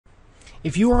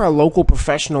If you are a local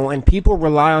professional and people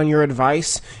rely on your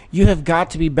advice, you have got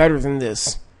to be better than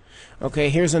this. Okay,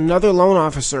 here's another loan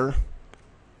officer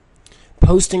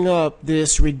posting up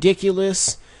this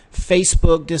ridiculous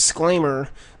Facebook disclaimer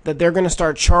that they're going to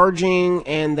start charging,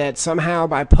 and that somehow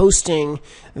by posting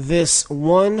this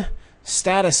one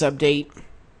status update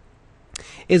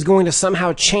is going to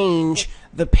somehow change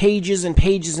the pages and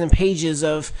pages and pages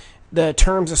of the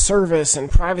terms of service and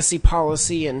privacy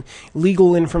policy and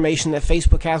legal information that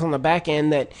Facebook has on the back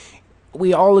end that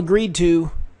we all agreed to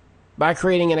by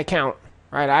creating an account.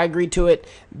 Right? I agreed to it.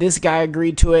 This guy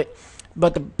agreed to it.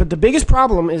 But the biggest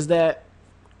problem is that,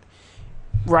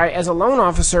 right, as a loan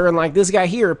officer and like this guy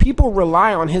here, people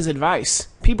rely on his advice.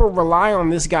 People rely on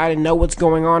this guy to know what's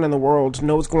going on in the world, to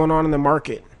know what's going on in the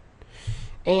market.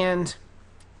 And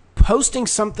posting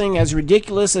something as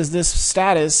ridiculous as this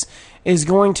status is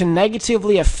going to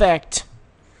negatively affect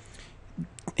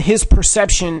his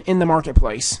perception in the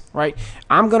marketplace, right?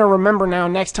 I'm going to remember now,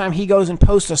 next time he goes and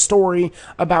posts a story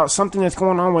about something that's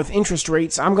going on with interest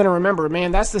rates, I'm going to remember,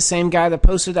 man, that's the same guy that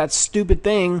posted that stupid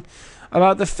thing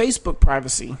about the Facebook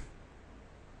privacy.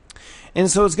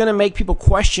 And so it's going to make people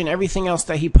question everything else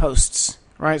that he posts,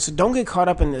 right? So don't get caught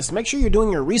up in this. Make sure you're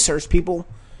doing your research, people.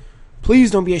 Please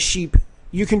don't be a sheep.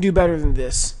 You can do better than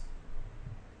this.